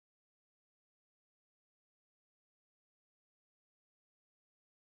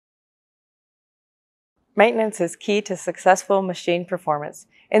Maintenance is key to successful machine performance.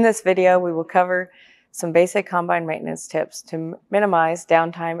 In this video, we will cover some basic combine maintenance tips to minimize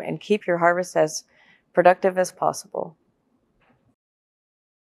downtime and keep your harvest as productive as possible.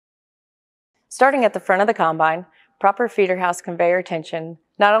 Starting at the front of the combine, proper feeder house conveyor tension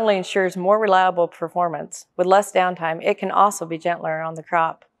not only ensures more reliable performance, with less downtime, it can also be gentler on the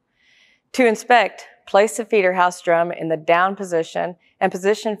crop. To inspect, place the feeder house drum in the down position and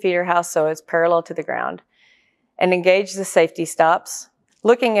position feeder house so it's parallel to the ground. And engage the safety stops.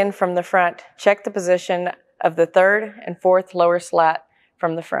 Looking in from the front, check the position of the third and fourth lower slat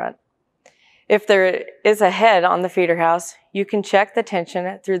from the front. If there is a head on the feeder house, you can check the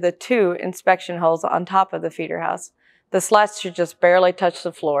tension through the 2 inspection holes on top of the feeder house. The slats should just barely touch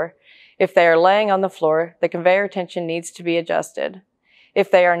the floor. If they are laying on the floor, the conveyor tension needs to be adjusted. If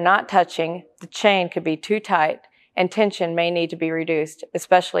they are not touching, the chain could be too tight and tension may need to be reduced,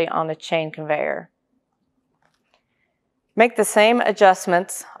 especially on a chain conveyor. Make the same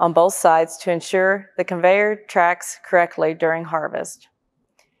adjustments on both sides to ensure the conveyor tracks correctly during harvest.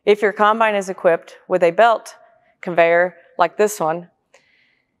 If your combine is equipped with a belt conveyor like this one,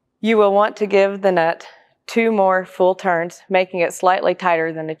 you will want to give the nut 2 more full turns, making it slightly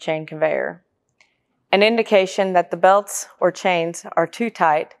tighter than a chain conveyor. An indication that the belts or chains are too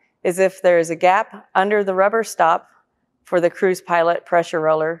tight is if there is a gap under the rubber stop for the cruise pilot pressure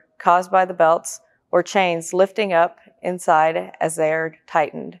roller caused by the belts or chains lifting up inside as they are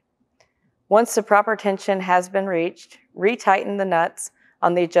tightened. Once the proper tension has been reached, retighten the nuts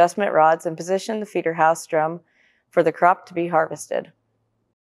on the adjustment rods and position the feeder house drum for the crop to be harvested.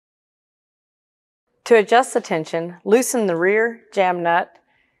 To adjust the tension, loosen the rear jam nut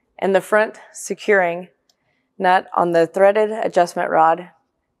and the front securing nut on the threaded adjustment rod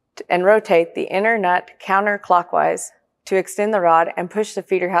and rotate the inner nut counterclockwise to extend the rod and push the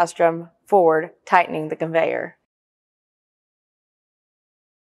feeder house drum forward, tightening the conveyor.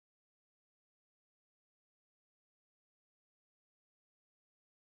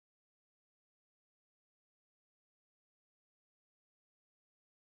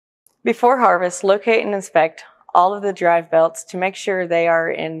 Before harvest, locate and inspect all of the drive belts to make sure they are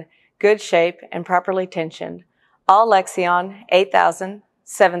in good shape and properly tensioned. All Lexion 8000,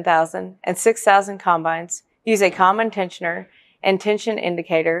 7000, and 6000 combines use a common tensioner and tension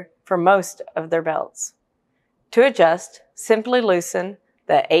indicator for most of their belts. To adjust, simply loosen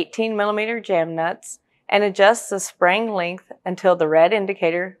the 18mm jam nuts and adjust the spring length until the red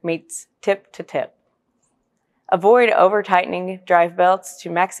indicator meets tip to tip. Avoid over-tightening drive belts to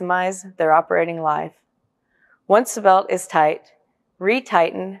maximize their operating life. Once the belt is tight,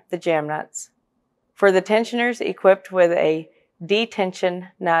 retighten the jam nuts. For the tensioners equipped with a detension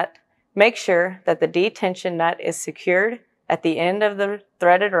nut, make sure that the detention nut is secured at the end of the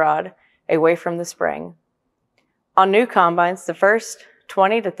threaded rod away from the spring. On new combines, the first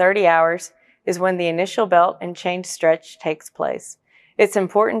 20 to 30 hours is when the initial belt and chain stretch takes place. It's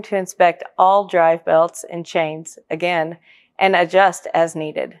important to inspect all drive belts and chains again and adjust as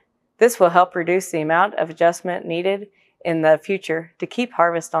needed. This will help reduce the amount of adjustment needed in the future to keep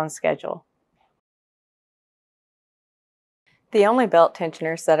harvest on schedule. The only belt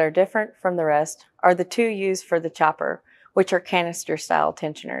tensioners that are different from the rest are the 2 used for the chopper, which are canister style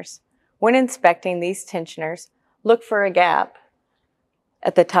tensioners. When inspecting these tensioners, look for a gap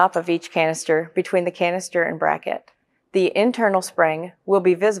at the top of each canister between the canister and bracket. The internal spring will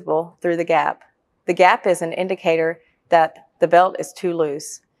be visible through the gap. The gap is an indicator that the belt is too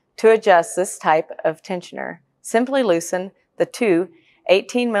loose. To adjust this type of tensioner, simply loosen the 2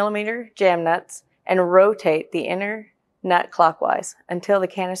 18mm jam nuts and rotate the inner nut clockwise until the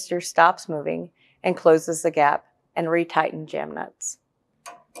canister stops moving and closes the gap, and retighten jam nuts.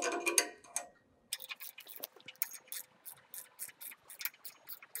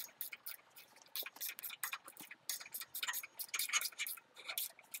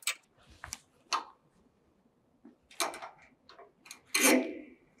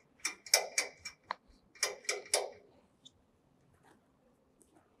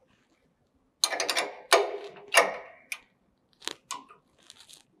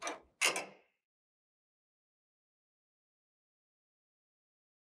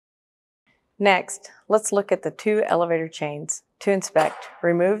 Next, let's look at the 2 elevator chains. To inspect,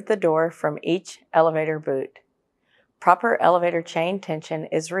 remove the door from each elevator boot. Proper elevator chain tension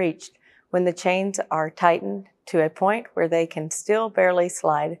is reached when the chains are tightened to a point where they can still barely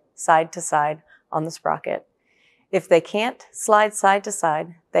slide side to side on the sprocket. If they can't slide side to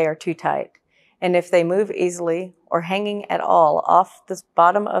side, they are too tight. And if they move easily or hanging at all off the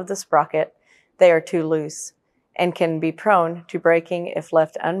bottom of the sprocket, they are too loose and can be prone to breaking if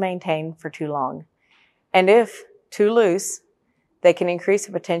left unmaintained for too long. and if too loose, they can increase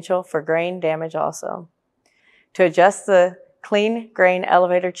the potential for grain damage also. To adjust the clean grain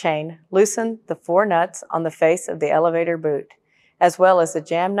elevator chain, loosen the 4 nuts on the face of the elevator boot, as well as the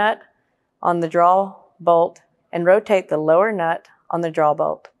jam nut on the draw bolt, and rotate the lower nut on the draw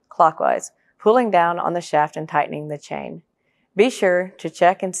bolt clockwise, pulling down on the shaft and tightening the chain. Be sure to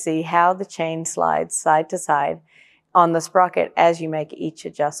check and see how the chain slides side to side on the sprocket as you make each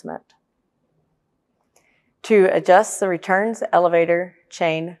adjustment. To adjust the returns elevator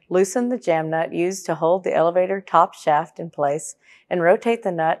chain, loosen the jam nut used to hold the elevator top shaft in place and rotate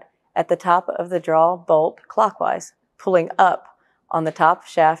the nut at the top of the draw bolt clockwise, pulling up on the top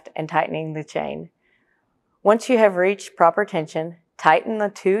shaft and tightening the chain. Once you have reached proper tension, tighten the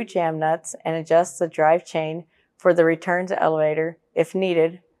 2 jam nuts and adjust the drive chain for the returns elevator if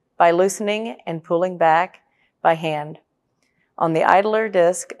needed by loosening and pulling back by hand on the idler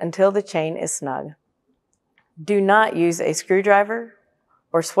disc until the chain is snug. Do not use a screwdriver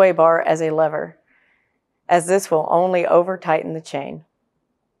or sway bar as a lever, as this will only over-tighten the chain.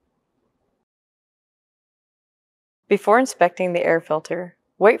 Before inspecting the air filter,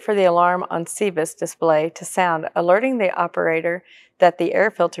 wait for the alarm on CBIS display to sound, alerting the operator that the air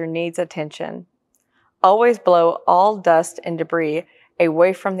filter needs attention. Always blow all dust and debris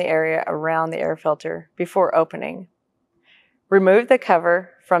away from the area around the air filter before opening. Remove the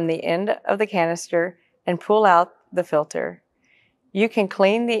cover from the end of the canister and pull out the filter. You can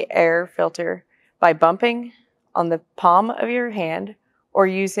clean the air filter by bumping on the palm of your hand or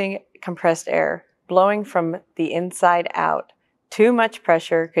using compressed air, blowing from the inside out. Too much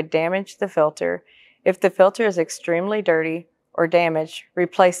pressure could damage the filter. If the filter is extremely dirty or damaged,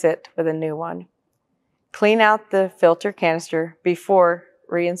 replace it with a new one. Clean out the filter canister before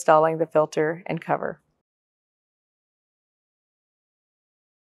reinstalling the filter and cover.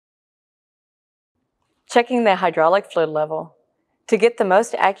 Checking the hydraulic fluid level. To get the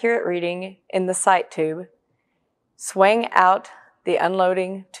most accurate reading in the sight tube, swing out the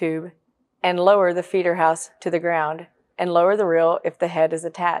unloading tube and lower the feeder house to the ground and lower the reel if the head is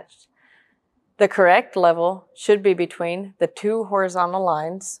attached. The correct level should be between the 2 horizontal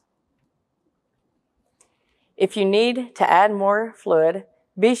lines. If you need to add more fluid,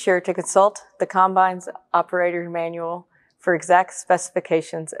 be sure to consult the combine's operator manual for exact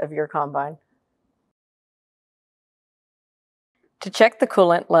specifications of your combine. To check the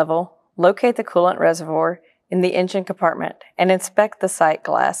coolant level, locate the coolant reservoir in the engine compartment and inspect the sight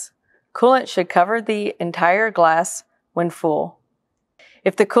glass. Coolant should cover the entire glass when full.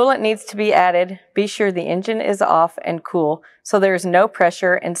 If the coolant needs to be added, be sure the engine is off and cool so there is no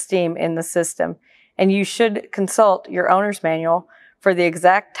pressure and steam in the system, and you should consult your owner's manual for the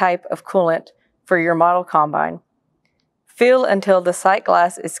exact type of coolant for your model combine. Fill until the sight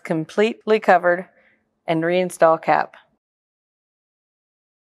glass is completely covered and reinstall cap.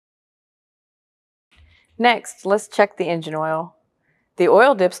 Next, let's check the engine oil. The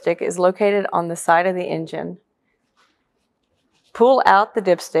oil dipstick is located on the side of the engine. Pull out the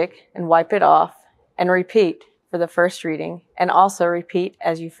dipstick and wipe it off, and repeat for the first reading, and also repeat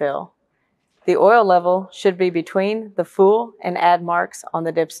as you fill. The oil level should be between the full and add marks on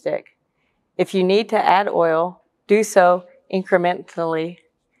the dipstick. If you need to add oil, do so incrementally,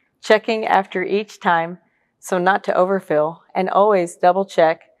 checking after each time so not to overfill, and always double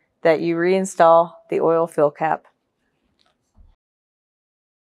check that you reinstall the oil fill cap.